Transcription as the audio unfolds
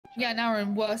Yeah, now we're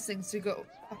in worse things. We got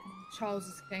fucking Charles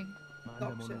is king.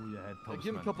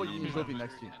 Give him a couple of years, he'll be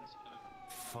next to you.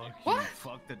 Fuck what? You,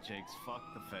 fuck the jakes, fuck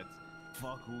the feds,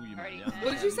 fuck who you man. Yeah?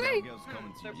 What did you say?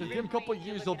 Just give him a couple of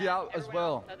years, he'll be out as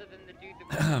well.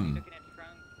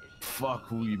 Fuck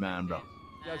who you man, bro.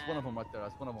 Yeah, that's one of them right there.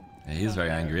 That's one of them. Yeah, he's very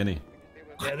angry, isn't he?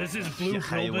 Yeah, this is blue.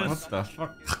 What the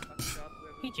fuck?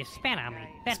 He just spat on me.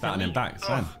 That's Spat on him back, it's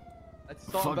fine. That's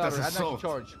assault battery. Add that to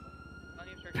charge.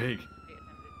 Pig.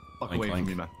 Fuck away from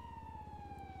me, man.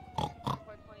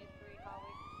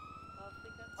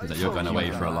 Seems like you're going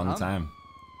away for a long time.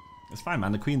 It's fine,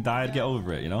 man. The queen died. Get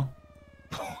over it, you know?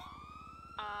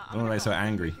 Don't get so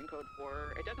angry.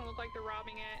 It doesn't look like they're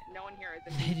robbing it. No one here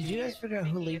is. Hey, did you guys figure out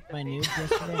who leaked my news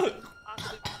yesterday?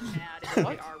 They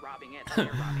are robbing it.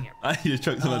 They're robbing it. I just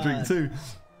choked on a drink too.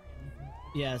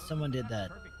 Yeah, someone did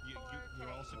that.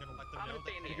 You're also gonna let them know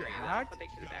that you're hacked?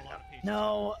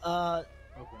 No,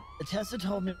 Tessa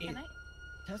told me.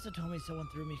 Tessa told me someone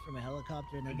threw me from a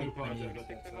helicopter and I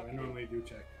normally do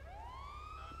check.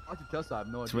 I can Tessa, I have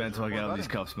no idea. Let's wait until I get out of these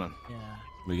cuffs, man. Yeah.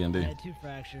 What are you gonna do? I had 2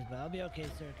 fractures, but I'll be okay,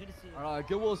 sir. Good to see you. Alright,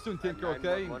 get well soon, Tinker,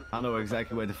 okay? I know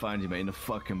exactly where to find you, mate. In the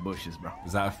fucking bushes, bro.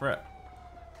 Is that a threat?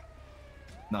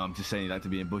 No, I'm just saying you like to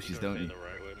be in bushes, don't you?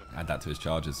 Add that to his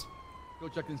charges. Go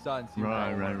check inside and see.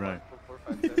 Right. Not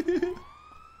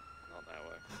that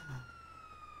way.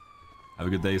 Have a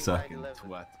good day, sir. Fucking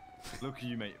twat. Look at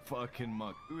you, mate. Fucking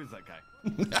mug. Who is that guy?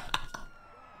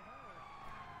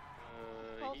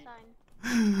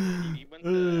 He went to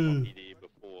MLPD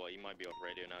before. He might be on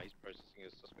radio now. He's processing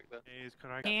his suspect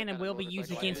there. Can and will be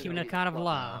used against you in a court of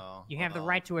law. You have the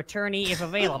right to attorney if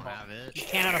available. If you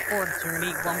cannot afford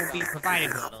attorney, one will be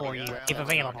provided for you if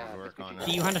available.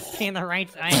 Do you understand the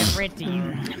rights I have read to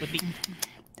you?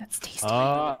 That's tasty.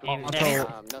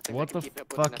 What the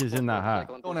fuck is in that hat?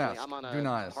 Don't ask. Do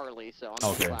not ask.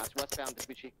 Okay.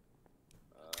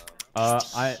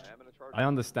 I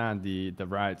understand the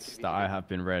rights that I have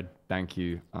been read. Thank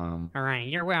you. All right,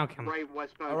 you're welcome. All right,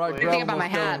 What do you think about my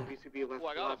hat? I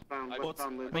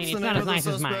mean, it's not as nice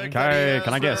as mine. Okay,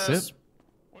 can I get a sip?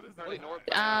 Go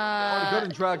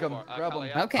and drag him. Grab him.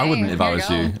 Okay. I wouldn't if I was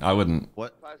you. I wouldn't.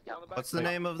 What's the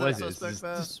name of What the is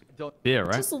suspect? Beer,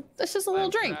 right? It's just a little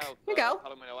drink. Here you go.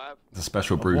 It's a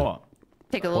special brew. What?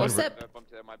 Take a little sip.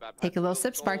 Take a little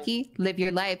sip, Sparky. Live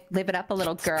your life. Live it up a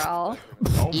little, girl.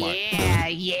 Oh my.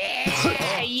 Yeah.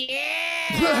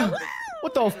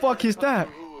 What the fuck is that?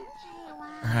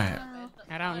 Alright.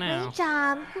 I don't know. Great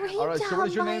job. Great All right, so what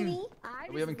is your Barney. name?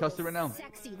 We haven't cussed it right now.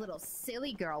 Sexy little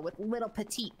silly girl with little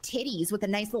petite titties with a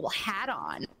nice little hat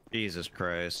on. Jesus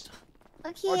Christ.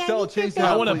 Okay, Marcel, change the I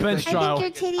hat, want a please. bench trial. I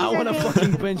think your titties I want are a big.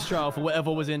 fucking bench trial for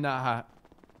whatever was in that hat.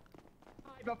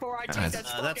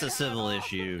 That's a civil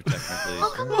issue, technically.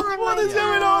 Oh, come on, What is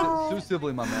going on? Sue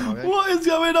Sibley, my man, okay? What is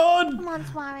going on? Come on,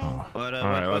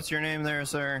 Suarez. What's your name there,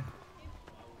 sir?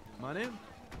 My name?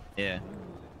 Yeah.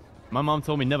 My mom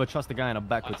told me never trust a guy in a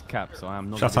backwards cap, so I'm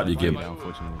not. Shut up, you gimp.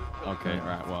 Unfortunately. Okay,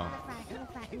 right, well.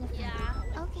 Yeah.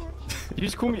 Okay. Did he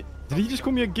just call me? Did he just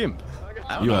call me a gimp?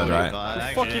 You heard right. What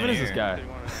the fuck even is this guy?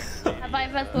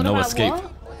 No escape.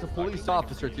 It's a police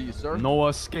officer to you, sir. No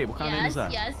escape. What kind of name is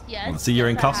that? Well, see, you're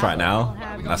in cuffs right now.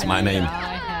 That's my name.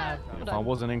 If I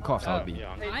wasn't in cuffs, I'd be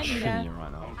shitting you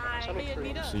right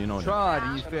now. So you know. Tried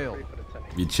and you failed.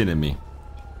 You're chinning me.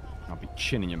 I'll be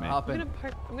chinning you, man. Hop in. I'm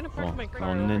gonna park my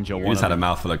car. Ninja. You just had a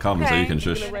mouthful of cum, so you can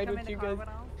shush.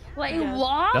 Wait,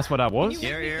 what? That's what that was.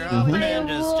 You're on, man.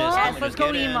 Just Let's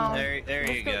go get in. emo.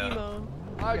 There you go.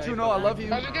 All right, Juno, I love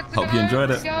you. Hope you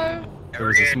enjoyed it. It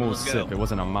was a small sip. It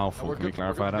wasn't a mouthful. Can we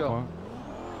clarify that part?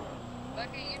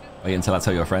 Wait until I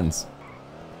tell your friends.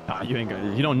 Nah, you ain't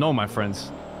gonna, you don't know my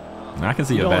friends. I can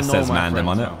see your You vest don't know says my Mandem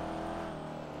on it. friends,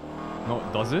 No,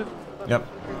 does it? Yep.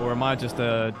 Or am I just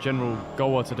a general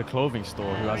goer to the clothing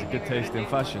store who has a good taste in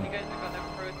fashion?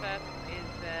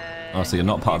 Oh, so you're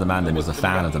not part of the Mandem, you're a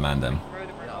fan of the Mandem.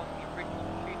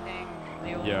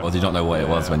 Yeah. Or did you not know what it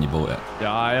was when you bought it?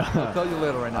 Yeah, I'll tell you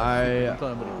later right now. I'm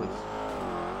telling him what it is.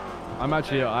 I'm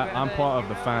actually, I'm part of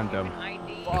the fandom.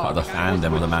 You're part of the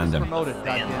fandom of the Mandem. Promoted,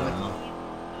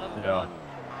 goddammit. Yeah.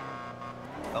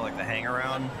 Oh, like the hang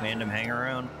around? Mandem hang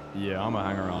around? Yeah, I'm a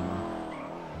hang around, man.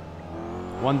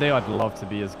 One day I'd love to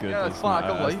be as good Yeah, as, it's fine, I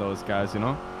can as wait. those guys, you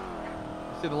know?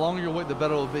 See, the longer you wait, the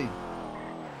better it'll be.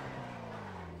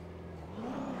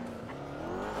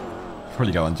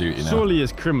 Probably go on duty now. Surely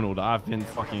it's criminal that I've been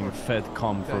fucking fed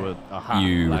cum through a hat.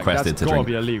 You Like, requested that's to gotta drink.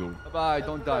 be illegal. Bye-bye,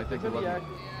 don't die. Thank you, love you.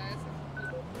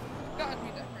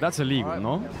 That's illegal,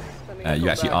 no? You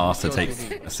actually asked to take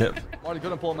a sip. Marty,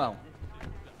 go and pull him out.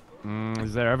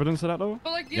 Is there evidence of that though?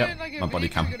 But like, you Yep, know, like my body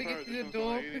cam. you gotta get to the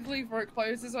door quickly before it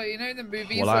closes, or you know, in the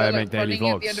movies, Well, where I like make daily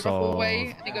running at the vlogs, end of a so-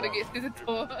 hallway, and you gotta get through the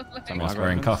door. Like, Someone else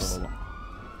wearing cuffs.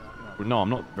 Well, no, I'm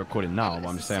not recording now, but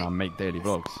I'm just saying I make daily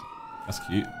vlogs. That's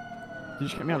cute. Did you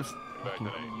just get me out of...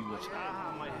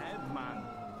 my head, man.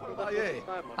 Oh, yeah.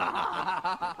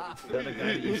 The other guy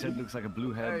that you said looks like a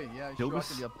blue head. Hey, yeah, sure, I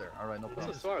can be up there. All right, no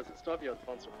problem.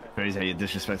 Crazy how you're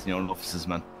disrespecting your own officers,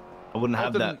 man. I wouldn't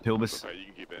have that, Pilbus.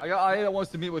 I got Aya that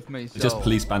wants to meet with me. So. Just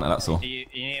police banter, that's all. You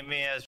need me as